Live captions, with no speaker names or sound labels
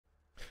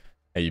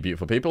Hey you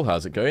beautiful people,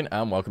 how's it going?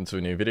 And welcome to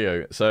a new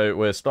video. So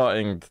we're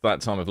starting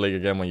that time of league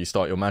again when you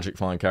start your magic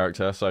flying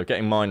character. So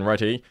getting mine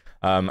ready,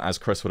 as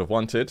Chris would have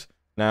wanted.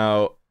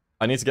 Now,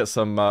 I need to get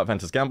some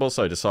Ventus Gamble,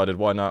 so I decided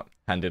why not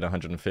hand in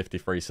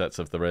 153 sets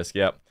of the risk.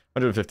 Yep,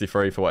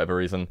 153 for whatever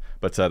reason,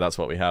 but that's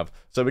what we have.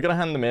 So we're going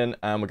to hand them in,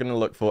 and we're going to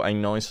look for a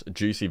nice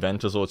juicy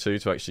Ventus or two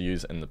to actually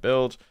use in the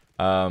build.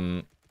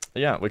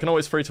 Yeah, we can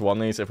always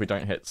 3-1 these if we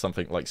don't hit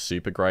something like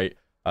super great.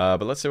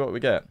 But let's see what we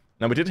get.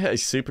 Now, we did hit a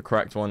super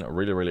cracked one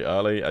really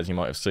early, as you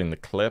might have seen the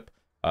clip,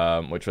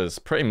 which was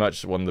pretty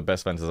much one of the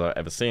best Ventus I've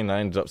ever seen. I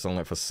ended up selling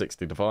it for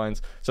 60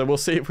 divines. So we'll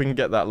see if we can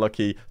get that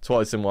lucky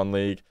twice in one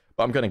league,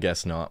 but I'm going to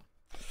guess not.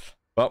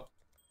 But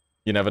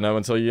you never know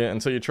until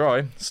you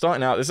try.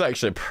 Starting out, this is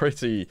actually a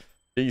pretty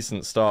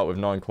decent start with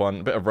 9 quant,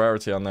 a bit of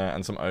rarity on there,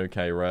 and some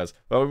okay rares.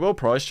 But we will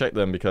price check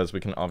them because we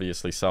can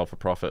obviously sell for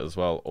profit as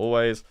well,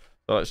 always.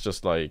 So let's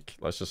just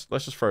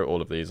throw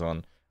all of these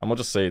on. And we'll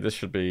just see, this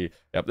should be,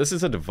 yep, this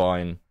is a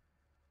divine.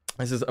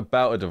 This is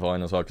about a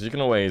divine as well, because you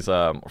can always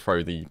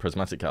throw the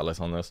prismatic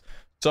catalyst on this.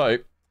 So,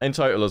 in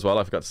total as well,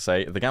 I forgot to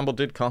say, the gamble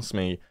did cost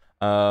me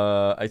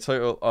a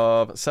total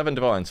of 7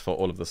 divines for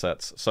all of the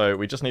sets. So,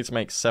 we just need to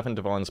make 7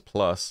 divines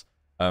plus.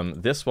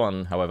 This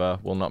one, however,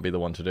 will not be the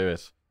one to do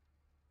it.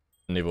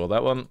 Neither will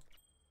that one.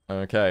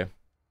 Okay.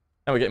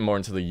 Now we're getting more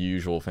into the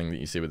usual thing that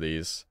you see with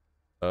these.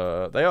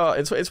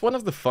 It's one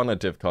of the funner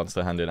div cards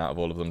to hand in out of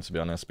all of them, to be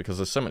honest, because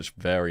there's so much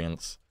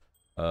variance.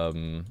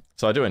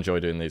 So I do enjoy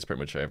doing these pretty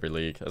much every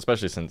league,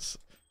 especially since,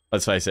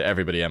 let's face it,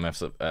 everybody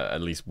MFs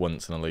at least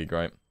once in a league,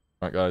 right?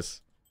 Right, guys?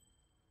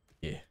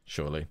 Yeah,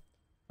 surely.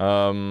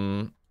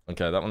 Okay,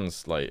 that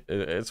one's like,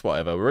 it's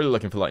whatever. We're really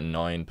looking for like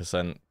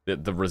 9%.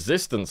 The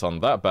resistance on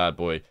that bad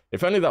boy,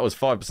 if only that was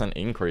 5%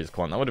 increase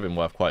quant, that would have been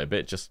worth quite a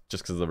bit just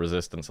because of the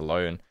resistance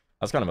alone.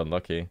 That's kind of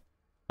unlucky.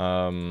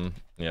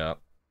 Yeah.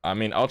 I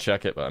mean, I'll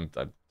check it,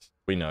 but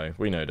we know,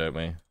 don't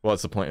we?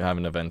 What's the point of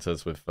having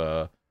Ventus with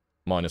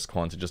minus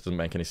quant? It just doesn't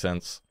make any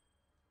sense.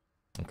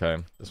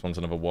 Okay, this one's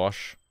another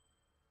wash.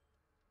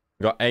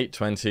 We got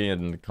 820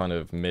 and kind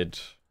of mid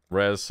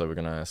res, so we're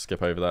gonna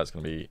skip over that. It's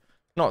gonna be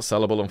not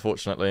sellable,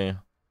 unfortunately.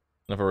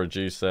 Another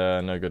reduce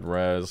there, no good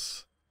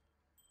res.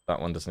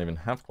 That one doesn't even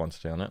have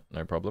quantity on it,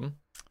 no problem.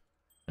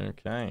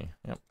 Okay,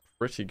 yep,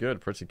 pretty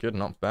good,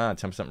 not bad.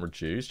 10%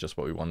 reduce, just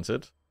what we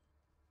wanted.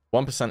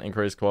 1%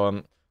 increase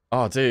quant.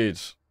 Oh, dude.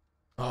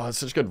 Oh, it's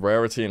such good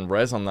rarity and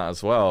res on that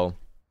as well.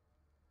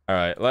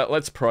 Alright,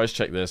 let's price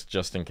check this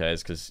just in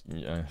case, because,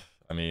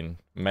 I mean,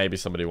 maybe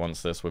somebody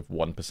wants this with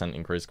 1%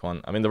 increase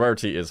quant. I mean, the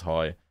rarity is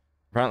high.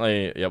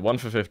 Apparently, yeah, 1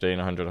 for 15,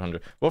 100,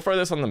 100. We'll throw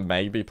this on the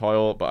maybe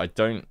pile, but I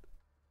don't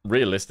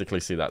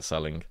realistically see that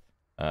selling,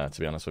 to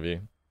be honest with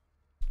you.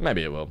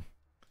 Maybe it will.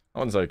 That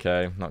one's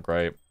okay, not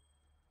great.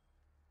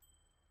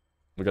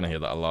 We're going to hear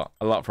that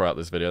a lot throughout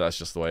this video. That's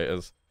just the way it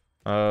is.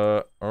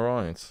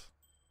 Alright.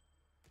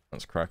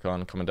 Let's crack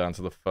on, coming down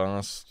to the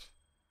first.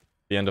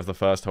 The end of the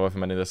first, however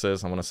many this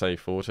is. I want to say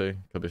 40.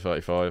 Could be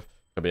 35.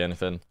 Could be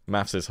anything.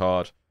 Maths is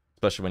hard,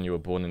 especially when you were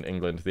born in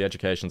England. The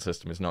education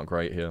system is not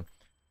great here.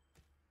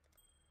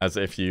 As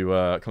if you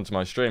come to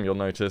my stream, you'll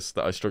notice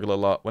that I struggle a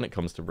lot when it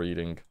comes to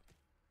reading.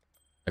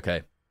 Okay.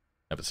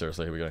 Yeah, but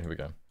seriously, here we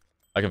go.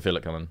 I can feel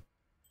it coming.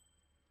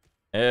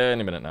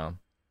 Any minute now.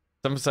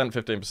 7%,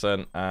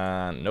 15%,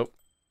 and nope.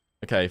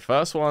 Okay,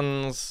 first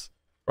ones.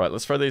 Right,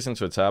 let's throw these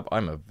into a tab.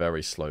 I'm a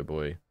very slow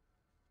boy.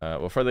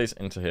 We'll throw these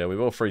into here. We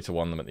will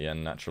 3-1 them at the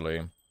end,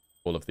 naturally.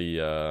 All of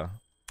the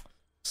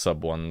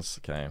sub ones.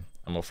 Okay.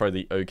 And we'll throw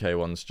the okay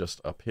ones just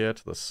up here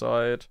to the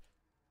side.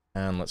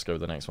 And let's go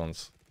with the next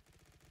ones.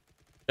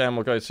 Yeah, and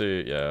we'll go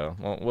to, yeah,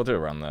 we'll do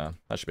around there.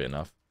 That should be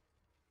enough.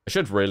 I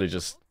should really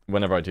just,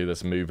 whenever I do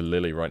this, move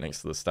Lily right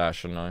next to the stash,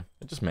 shouldn't I?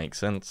 It just makes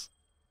sense.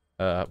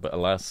 But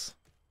alas,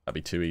 that'd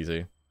be too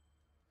easy.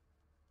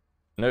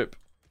 Nope.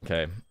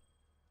 Okay.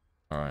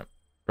 Alright.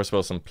 Chris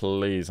Wilson,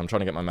 please. I'm trying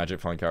to get my magic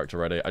flying character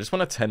ready. I just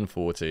want a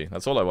 1040.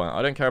 That's all I want.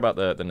 I don't care about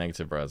the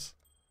negative res.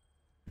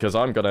 Because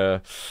I'm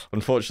gonna...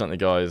 Unfortunately,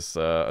 guys,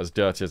 as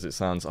dirty as it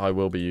sounds, I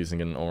will be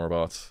using an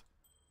Aurabot.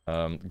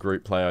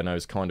 Group play I know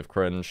is kind of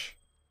cringe.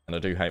 And I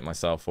do hate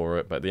myself for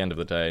it. But at the end of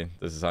the day,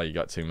 this is how you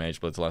got 2 Mage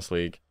Bloods last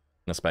week.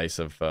 In a space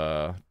of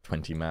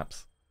 20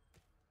 maps.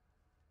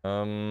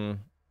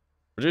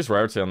 Reduce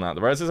rarity on that.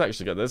 The res is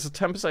actually good. There's a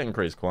 10%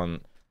 increase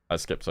quant. I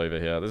skipped over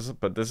here. This is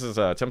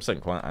 10%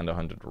 quant and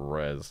 100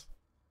 res.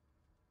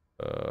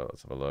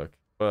 Let's have a look.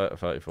 But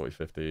 30, 40,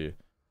 50.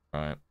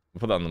 Alright. We'll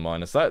put that on the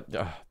minus.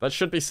 That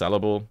should be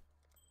sellable.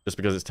 Just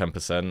because it's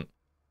 10%.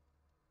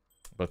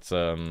 But,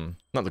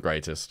 not the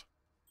greatest.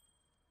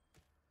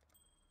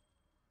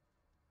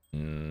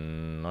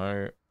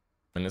 No.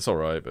 I mean, it's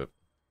alright, but...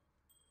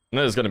 I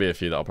know there's going to be a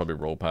few that I'll probably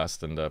roll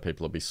past, and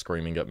people will be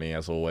screaming at me,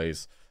 as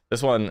always.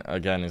 This one,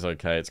 again, is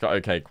okay. It's got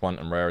okay quant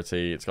and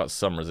rarity. It's got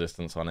some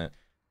resistance on it.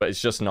 But it's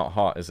just not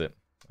hot, is it?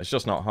 It's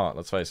just not hot,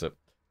 let's face it.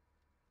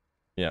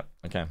 Yeah,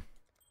 okay.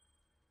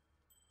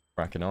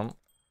 Cracking on.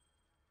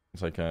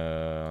 It's like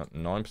a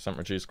 9%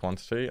 reduced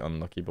quantity.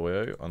 Unlucky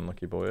boyo,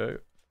 unlucky boyo.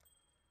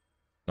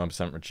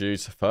 9%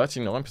 reduced,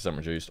 39%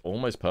 reduced.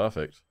 Almost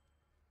perfect.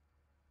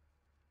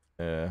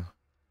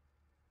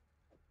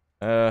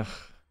 Yeah.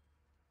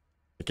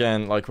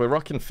 Again, like, we're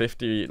rocking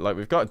 50, like,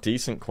 we've got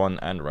decent quant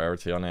and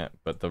rarity on it,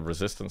 but the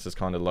resistance is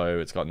kind of low.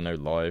 It's got no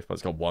life, but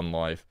it's got 1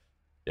 life.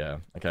 Yeah,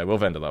 okay, we'll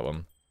vendor that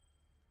one.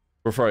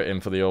 We'll throw it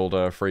in for the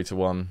older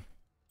 3-1.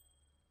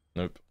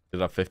 Nope.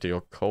 Did have 50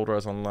 or cold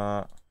res on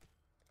that.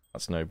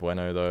 That's no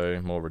bueno,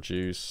 though. More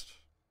reduced.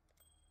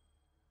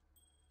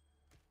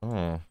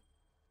 Oh.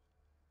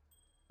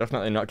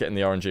 Definitely not getting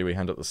the RNG we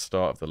had at the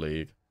start of the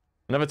league.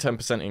 Another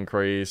 10%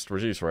 increased,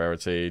 reduced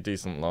rarity,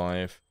 decent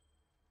life.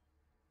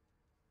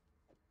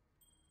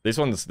 These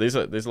ones, these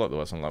are like the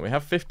worst one. Like, we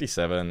have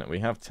 57, we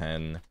have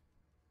 10,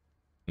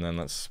 and then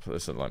let's put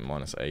this at like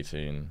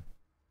 -18.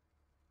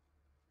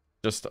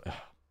 Just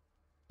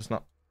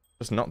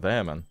not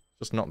there, man.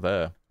 Just not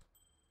there.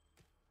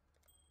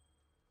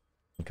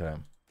 Okay.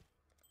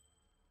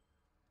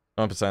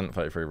 9%,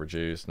 33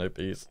 reduced, no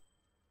peas.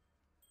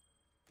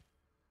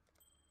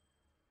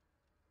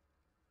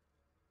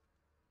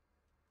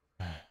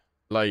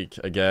 Like,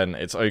 again,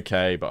 it's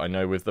okay, but I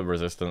know with the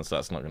resistance,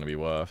 that's not going to be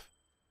worth.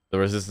 The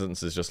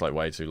resistance is just, like,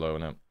 way too low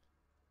in it.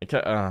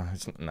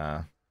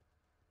 Nah.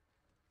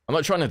 I'm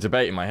not trying to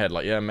debate in my head,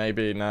 like, yeah,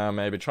 maybe, nah,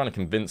 maybe. Trying to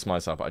convince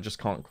myself, but I just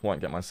can't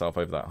quite get myself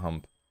over that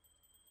hump.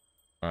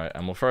 Alright,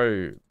 and we'll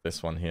throw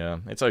this one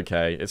here. It's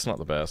okay. It's not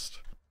the best.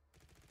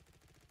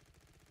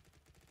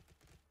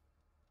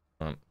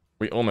 Right.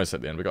 We almost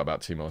hit the end. We got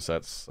about 2 more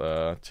sets,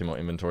 2 more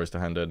inventories to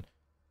hand in.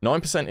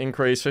 9%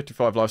 increase,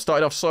 55 life.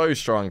 Started off so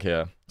strong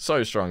here.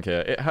 So strong here.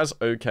 It has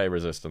okay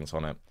resistance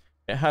on it.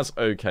 It has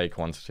okay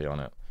quantity on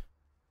it.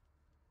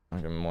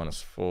 I'm going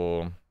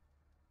 -4.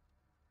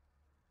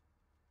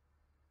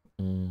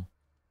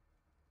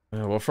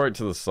 Yeah, we'll throw it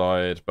to the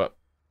side, but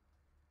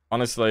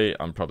honestly,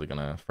 I'm probably going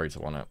to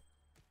 3-1 it.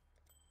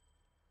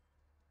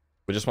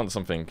 We just want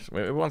something,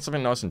 we want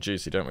something nice and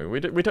juicy, don't we?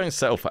 We don't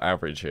settle for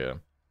average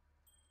here.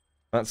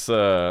 That's,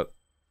 well,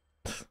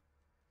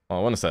 I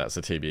want to say that's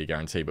a TBE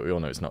guarantee, but we all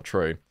know it's not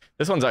true.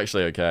 This one's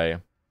actually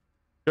okay.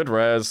 Good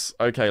res,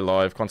 okay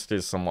live, quantity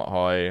is somewhat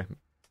high.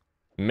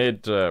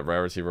 Mid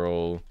rarity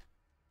roll.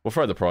 We'll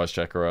throw the price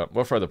checker up.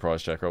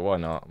 Why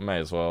not? May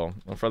as well.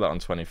 We'll throw that on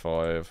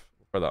 25.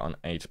 We'll throw that on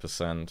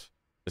 8%.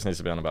 This needs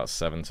to be on about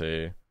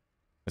 70.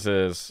 This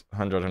is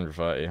 100,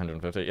 130,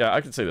 150. Yeah,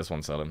 I can see this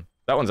one selling.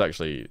 That one's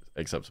actually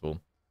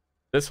acceptable.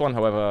 This one,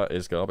 however,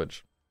 is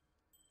garbage.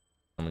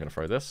 I'm going to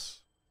throw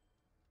this.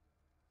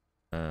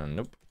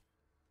 Nope.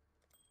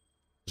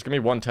 Just give me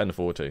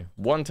 110.40.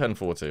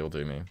 110.40 will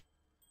do me.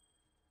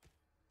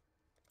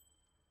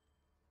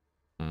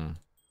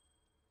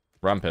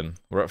 Ramping.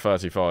 We're at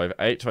 35.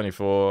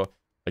 824.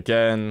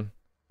 Again,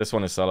 this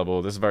one is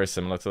sellable. This is very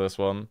similar to this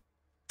one.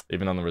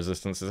 Even on the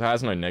resistance. It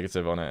has no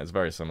negative on it. It's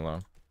very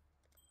similar.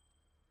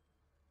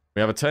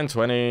 We have a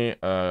 1020.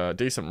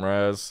 Decent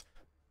res.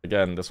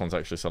 Again, this one's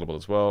actually sellable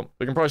as well.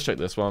 We can price check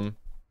this one.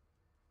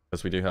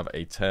 Because we do have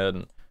a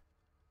 10.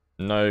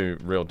 No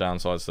real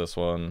downsides to this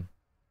one.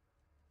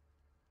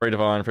 Free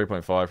Divine,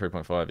 3.5,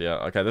 3.5. Yeah,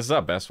 okay, this is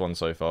our best one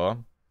so far.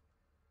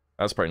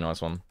 That's a pretty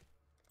nice one.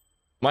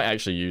 Might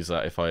actually use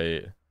that if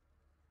I'm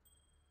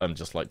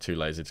just like too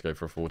lazy to go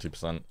for a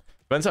 40%.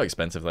 Depends how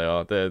expensive they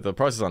are. The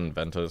prices on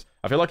inventors.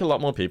 I feel like a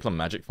lot more people are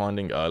magic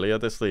finding earlier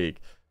this league.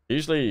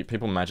 Usually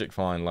people magic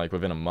find like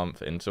within a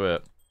month into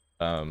it.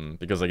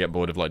 Because they get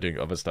bored of like doing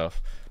other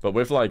stuff. But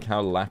with like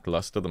how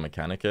lackluster the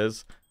mechanic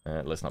is,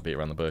 let's not beat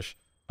around the bush.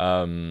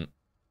 Oh,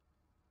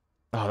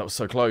 that was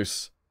so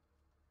close.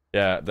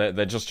 Yeah,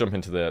 they just jump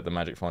into the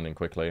magic finding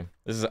quickly.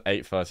 This is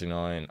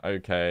 839.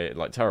 Okay,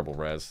 like terrible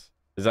res.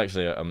 It's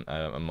actually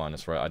a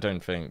minus res. I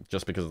don't think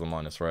just because of the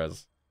minus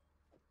res.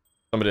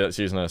 Somebody that's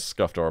using a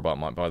scuffed Orabot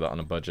might buy that on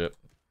a budget.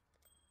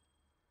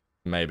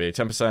 Maybe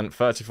 10%,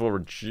 34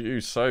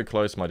 reduce. So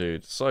close, my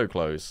dude. So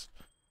close.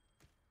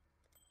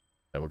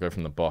 Yeah, we'll go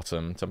from the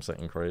bottom. 10%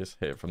 increase.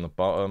 Hit it from the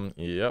bottom.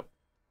 Yep.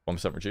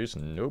 1% reduce.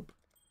 Nope.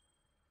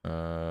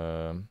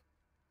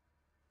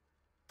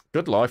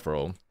 Good life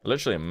roll.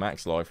 Literally a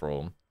max life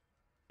roll.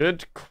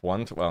 Good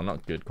well,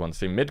 not good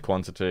quantity. Mid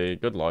quantity.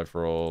 Good life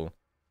roll.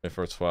 Go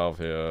for a 12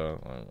 here.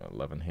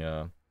 11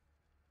 here.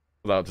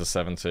 Put that up to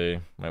 70.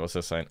 Wait, what's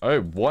this saying?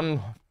 Oh,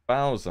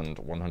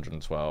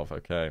 1,112.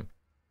 Okay.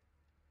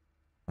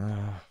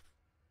 I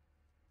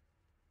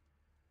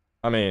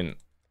mean,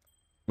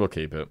 we'll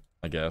keep it,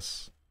 I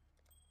guess.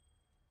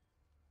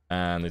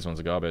 And these ones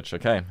are garbage.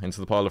 Okay, into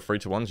the pile of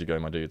 3-1s you go,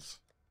 my dudes.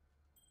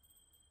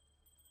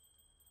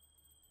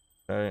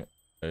 Okay,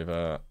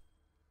 over.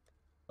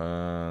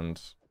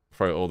 And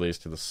throw all these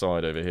to the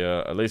side over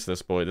here. At least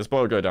this boy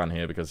will go down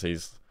here because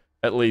he's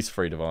at least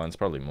 3 divines,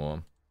 probably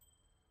more.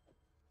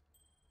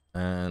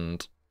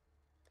 And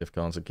gift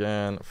cards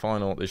again.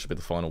 Final, these should be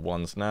the final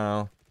ones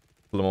now.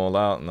 Pull them all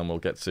out and then we'll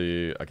get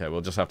to... Okay,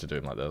 we'll just have to do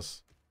them like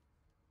this.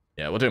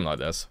 Yeah, we'll do them like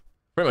this.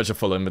 Pretty much a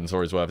full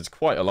inventory's worth. It's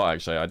quite a lot,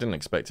 actually. I didn't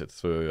expect it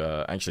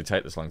to actually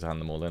take this long to hand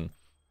them all in.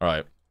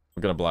 Alright,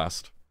 we're going to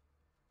blast.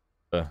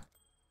 We're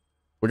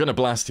going to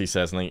blast, he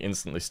says, and then he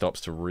instantly stops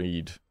to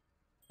read.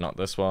 Not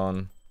this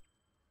one.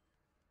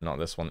 Not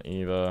this one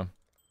either.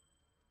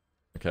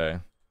 Okay.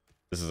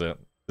 This is it.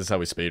 This is how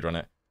we speedrun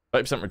it.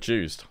 30%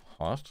 reduced.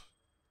 Hot.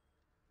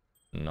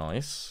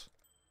 Nice.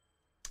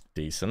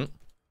 Decent.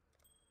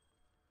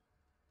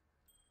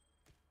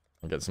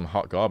 I'll get some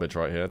hot garbage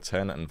right here.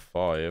 10 and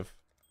 5.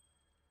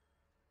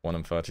 1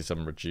 and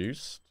 37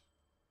 reduced.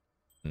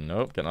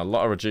 Nope. Getting a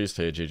lot of reduced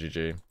here,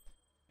 GGG.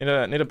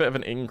 Need a bit of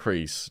an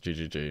increase,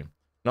 GGG.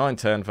 9,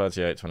 10,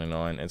 38,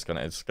 29. It's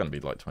gonna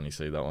be like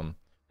 20C, that one. I'm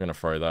gonna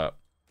throw that.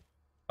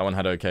 That one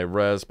had okay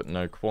res, but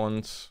no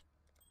quant.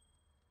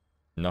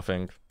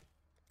 Nothing.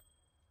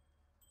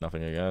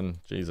 Nothing again.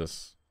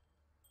 Jesus.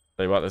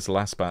 Tell you what, this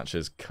last batch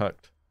is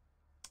cooked.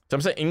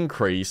 10%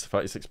 increase,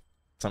 36%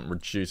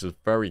 reduced is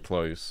very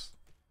close.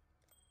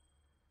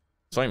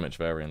 So much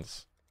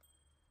variance.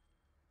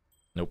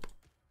 Nope.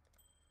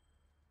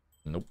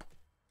 Nope.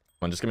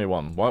 Come on, just give me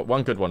one.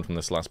 One good one from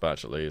this last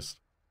batch at least.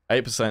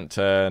 8%,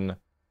 10.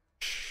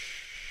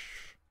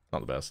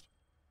 Not the best.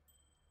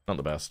 Not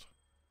the best.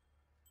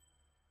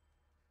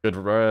 Good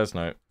res.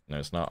 No. No,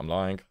 it's not. I'm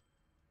lying.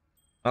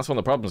 That's one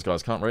of the problems,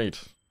 guys. Can't read.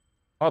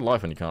 Hard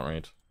life when you can't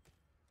read.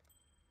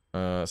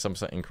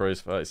 7% increase,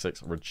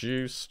 36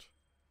 reduced.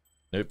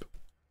 Nope.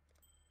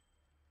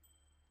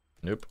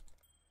 Nope.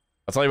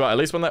 I'll tell you what, at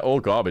least when they're all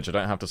garbage, I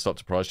don't have to stop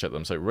to price check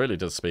them, so it really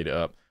does speed it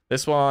up.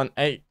 This one,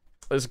 8.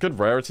 There's a good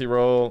rarity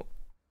roll.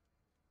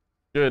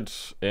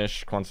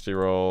 Good-ish quantity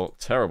roll.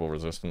 Terrible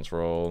resistance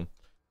roll.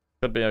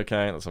 Could be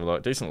okay. Let's have a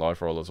look. Decent life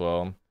roll as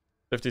well.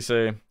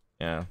 50C.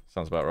 Yeah,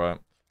 sounds about right.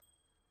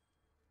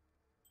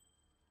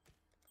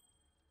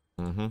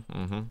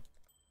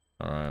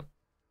 Alright.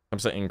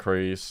 10%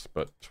 increase,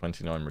 but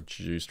 29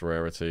 reduced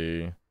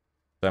rarity.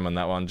 Same on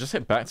that one. Just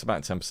hit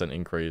back-to-back 10%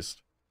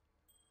 increased.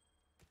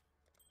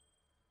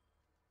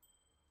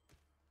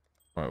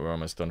 Right, we're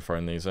almost done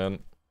throwing these in.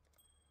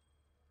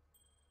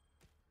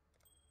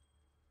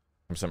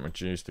 10%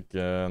 reduced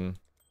again.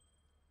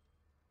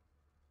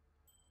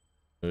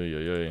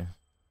 Oy.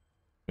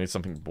 Need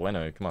something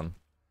bueno, come on.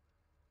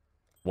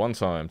 One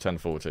time,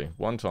 1040.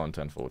 One time,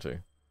 1040.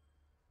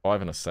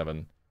 5 and a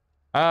 7.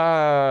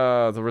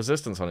 The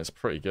resistance on it's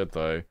pretty good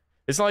though.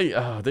 It's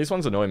like, these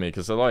ones annoy me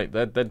because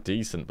they're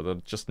decent, but they're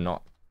just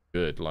not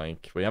good.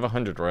 Like, we have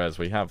 100 rares,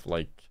 we have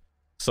like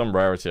some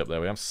rarity up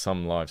there, we have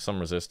some life, some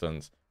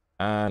resistance,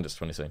 and it's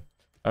 20C.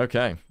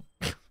 Okay.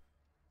 Look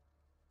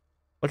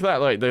at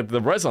that, like,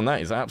 the res on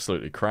that is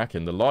absolutely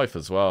cracking. The life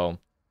as well.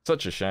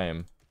 Such a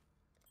shame.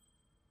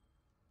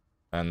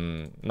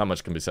 And not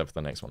much can be said for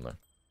the next one though.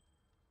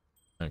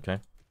 Okay.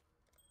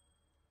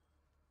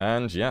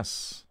 And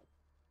yes.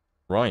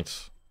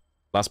 Right.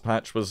 Last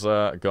patch was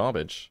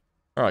garbage.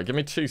 Alright, give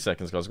me 2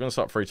 seconds, guys. I'm going to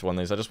start 3 to 1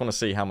 these. I just want to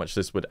see how much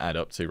this would add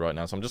up to right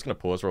now. So I'm just going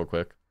to pause real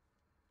quick.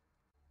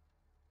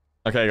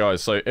 Okay,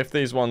 guys. So if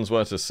these ones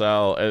were to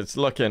sell, it's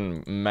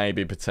looking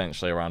maybe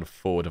potentially around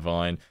 4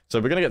 divine. So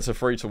we're going to get to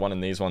 3 to 1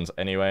 in these ones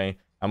anyway.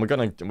 And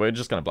we're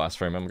just going to blast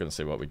through them and we're going to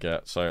see what we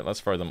get. So let's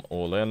throw them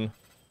all in.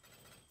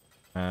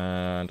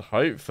 And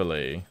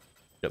hopefully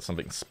get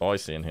something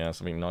spicy in here.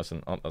 Something nice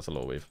and... Oh, that's a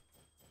lore weave.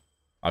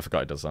 I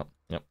forgot it does that.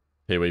 Yep.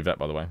 Here we vet,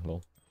 by the way.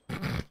 Lol.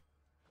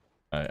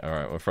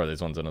 Alright, we'll throw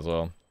these ones in as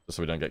well. Just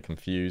so we don't get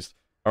confused.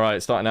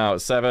 Alright, starting out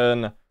at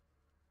 7.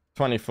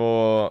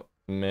 24.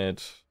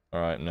 Mid.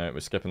 Alright, no, we're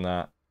skipping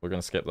that. We're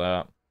going to skip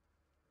that.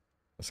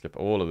 We'll skip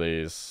all of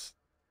these.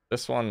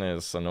 This one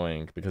is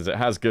annoying because it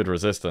has good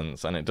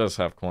resistance and it does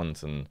have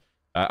quant. And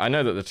I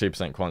know that the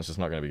 2% quant's just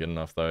not going to be good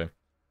enough though.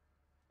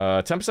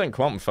 10%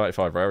 quant with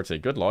 35 rarity.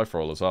 Good life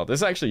roll as well. This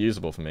is actually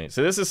usable for me.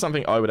 So this is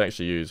something I would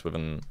actually use with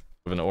an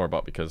aura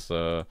bot because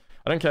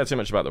I don't care too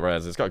much about the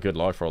rares. It's got good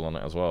life roll on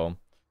it as well.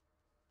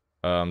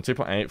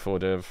 2.8 4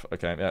 div.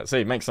 Okay, yeah. See,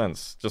 it makes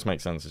sense. Just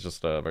makes sense. It's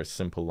just very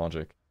simple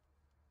logic.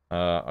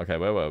 Okay,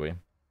 where were we?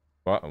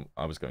 Well,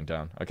 I was going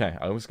down. Okay,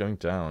 I was going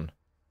down.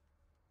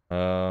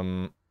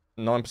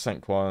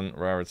 9% quant,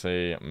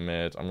 rarity,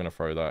 mid. I'm going to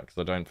throw that because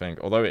I don't think...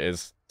 Although it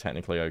is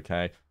technically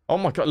okay. Oh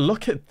my god,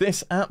 look at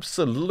this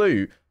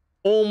absolute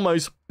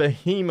almost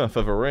behemoth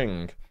of a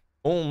ring.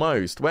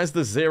 Almost. Where's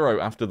the 0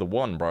 after the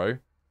 1, bro?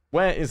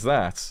 Where is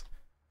that?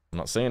 I'm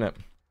not seeing it.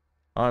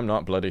 I'm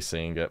not bloody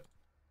seeing it.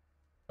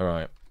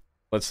 Alright.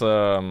 Let's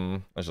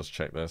just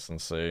check this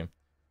and see.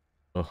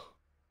 Ugh.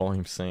 All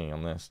I'm seeing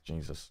on this.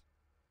 Jesus.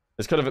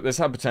 This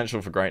had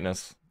potential for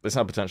greatness. This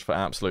had potential for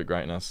absolute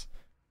greatness.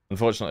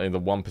 Unfortunately, the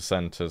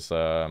 1% has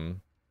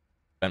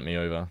bent me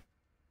over.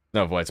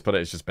 No other way to put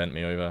it, it's just bent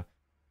me over.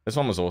 This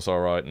one was also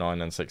alright,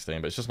 9 and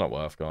 16, but it's just not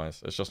worth,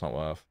 guys. It's just not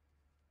worth.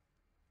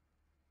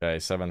 Okay,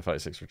 7,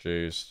 36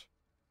 reduced.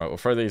 Alright, we'll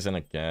throw these in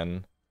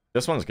again.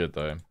 This one's good,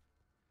 though.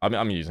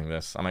 I'm using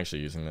this. I'm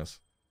actually using this.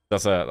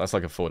 That's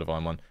like a 4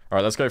 divine one.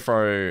 Alright, let's go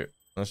through...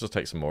 Let's just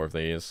take some more of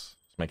these.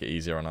 Just make it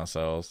easier on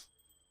ourselves.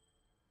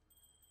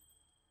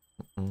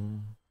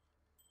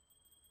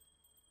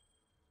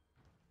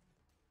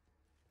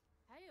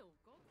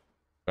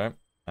 Okay.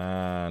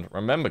 And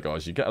remember,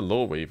 guys, you get a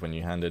lore weave when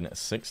you hand in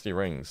 60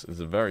 rings. It's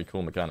a very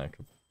cool mechanic.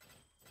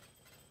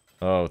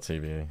 Oh,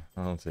 TBA.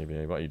 Oh,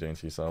 TBA. What are you doing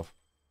to yourself?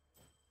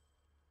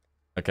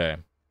 Okay.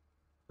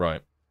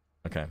 Right.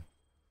 Okay.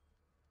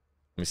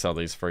 Let me sell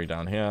these 3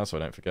 down here so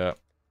I don't forget.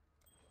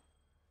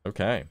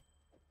 Okay.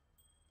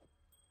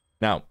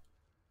 Now,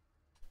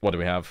 what do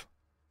we have?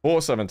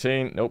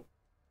 417. Nope.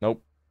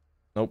 Nope.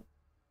 Nope.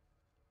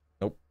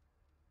 Nope.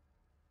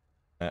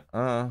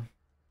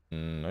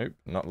 Nope.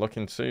 Not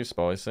looking too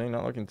spicy.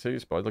 Not looking too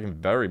spicy. Looking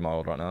very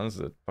mild right now. This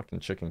is a fucking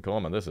chicken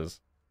korma. This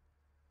is.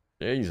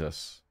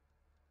 Jesus.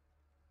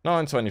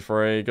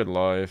 923. Good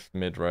life.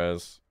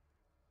 Mid-res.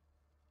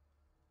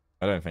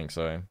 I don't think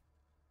so.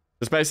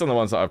 Just based on the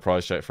ones that I've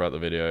price checked throughout the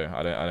video,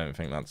 I don't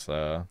think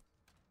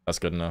that's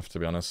good enough, to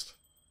be honest.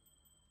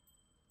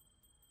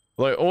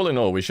 Like, all in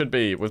all, we should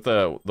be, with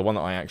the one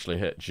that I actually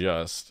hit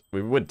just,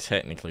 we would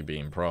technically be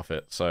in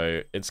profit.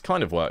 So, it's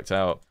kind of worked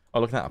out.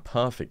 Oh, look at that, a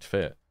perfect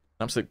fit.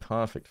 An absolute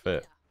perfect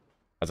fit.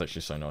 That's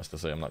actually so nice to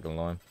see, I'm not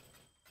gonna lie.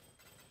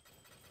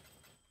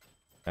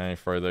 Okay,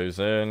 throw those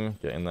in.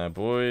 Get in there,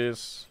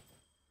 boys.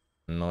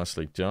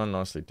 Nicely done,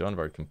 nicely done.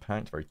 Very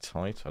compact, very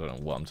tight. I don't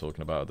know what I'm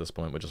talking about at this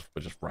point. We're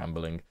just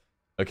rambling.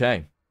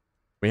 Okay.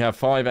 We have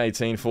 5,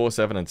 18, 4,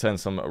 7, and 10.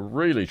 Some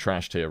really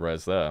trash tier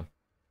res there.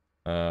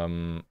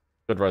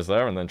 Good res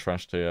there, and then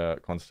trash tier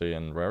quantity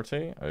and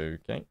rarity.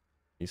 Okay.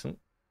 Decent.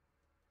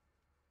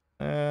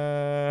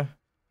 I'll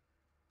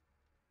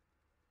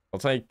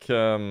take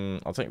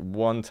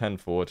 1, 10,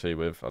 40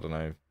 with, I don't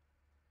know.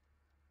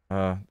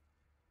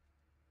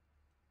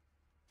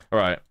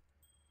 Alright.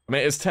 I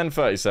mean, it's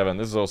 1037.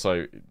 This is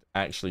also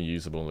actually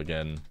usable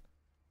again,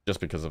 just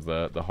because of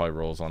the high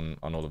rolls on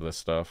all of this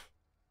stuff.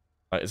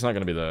 It's not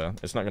gonna be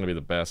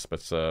the best,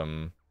 but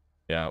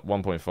yeah,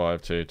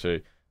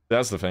 1.522.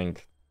 That's the thing.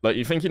 Like,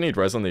 you think you need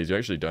res on these, you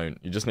actually don't.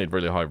 You just need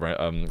really high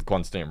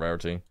quantity and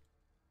rarity.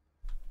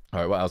 All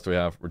right, what else do we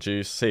have?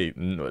 Reduce. See,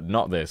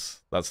 not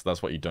this.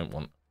 That's what you don't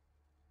want.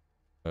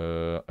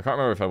 I can't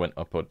remember if I went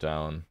up or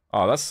down.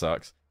 Oh, that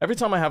sucks. Every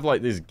time I have,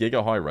 like, these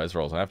giga high res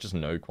rolls, I have just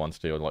no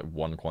quantity or, like,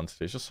 one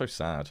quantity. It's just so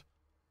sad.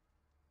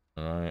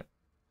 Alright.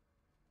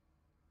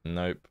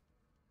 Nope.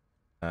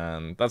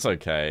 And that's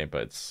okay,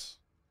 but it's...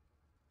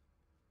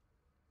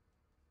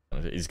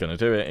 He's gonna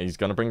do it. He's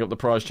gonna bring up the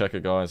price checker,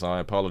 guys. I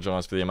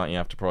apologize for the amount you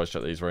have to price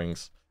check these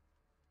rings.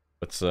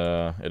 But,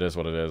 it is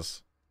what it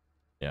is.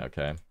 Yeah,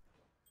 okay.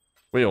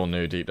 We all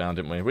knew deep down,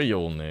 didn't we? We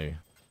all knew.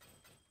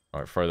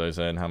 Alright, throw those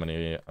in. How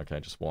many? Okay,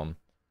 just one.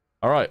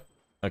 Alright.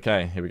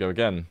 Okay, here we go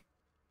again.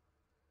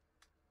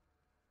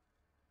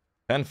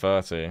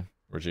 1030.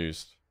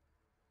 Reduced.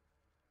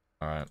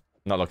 Alright.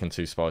 Not looking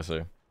too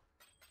spicy.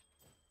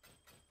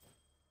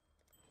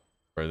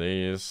 Throw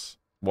these.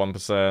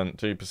 1%,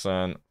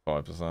 2%, 5%.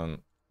 Well,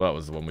 that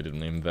was the one we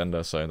didn't even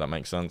vendor, so that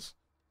makes sense.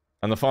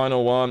 And the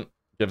final one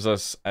gives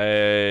us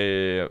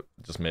a...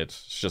 just mid.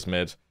 It's just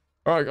mid.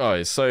 Alright,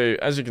 guys. So,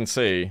 as you can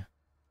see...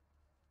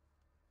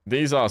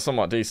 these are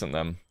somewhat decent,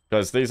 then.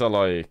 Because these are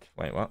like...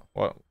 wait, what?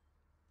 What?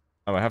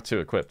 Oh, I have 2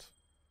 equipped.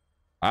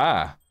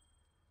 Ah!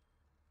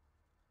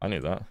 I knew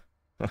that.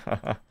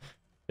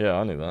 Yeah,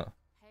 I knew that.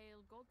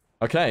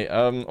 Okay,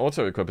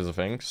 auto-equip is a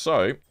thing.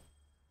 So...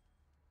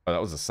 oh,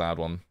 that was a sad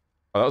one.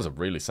 Oh, that was a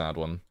really sad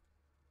one.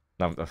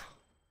 Now, okay,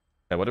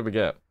 what did we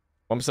get?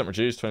 1%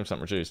 reduced, 20%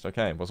 reduced.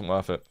 Okay, wasn't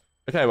worth it.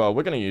 Okay, well,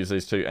 we're going to use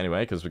these 2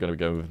 anyway, because we're going to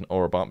go with an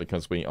aura bot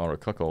because we are a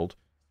cuckold.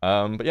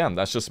 But yeah,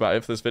 that's just about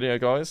it for this video,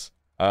 guys.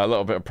 A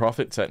little bit of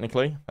profit,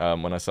 technically,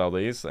 when I sell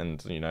these,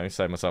 and, you know,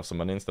 save myself some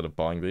money instead of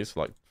buying these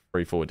for, like,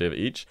 3-4 div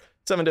each.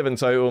 7 div in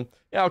total.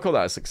 Yeah, I'll call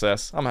that a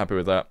success. I'm happy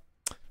with that.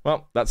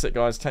 Well, that's it,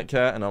 guys. Take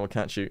care, and I will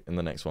catch you in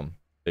the next one.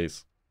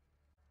 Peace.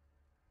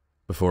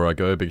 Before I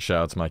go, a big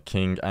shout out to my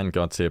King and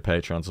God tier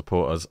Patreon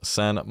supporters,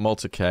 Sen,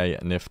 Malta K,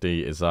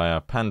 Nifty,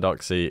 Isaiah,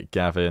 Pandoxy,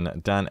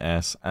 Gavin, Dan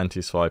S,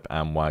 Anti-Swipe,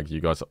 and Wag. You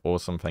guys are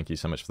awesome. Thank you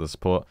so much for the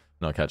support,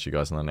 and I'll catch you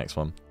guys in the next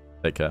one.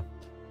 Take care.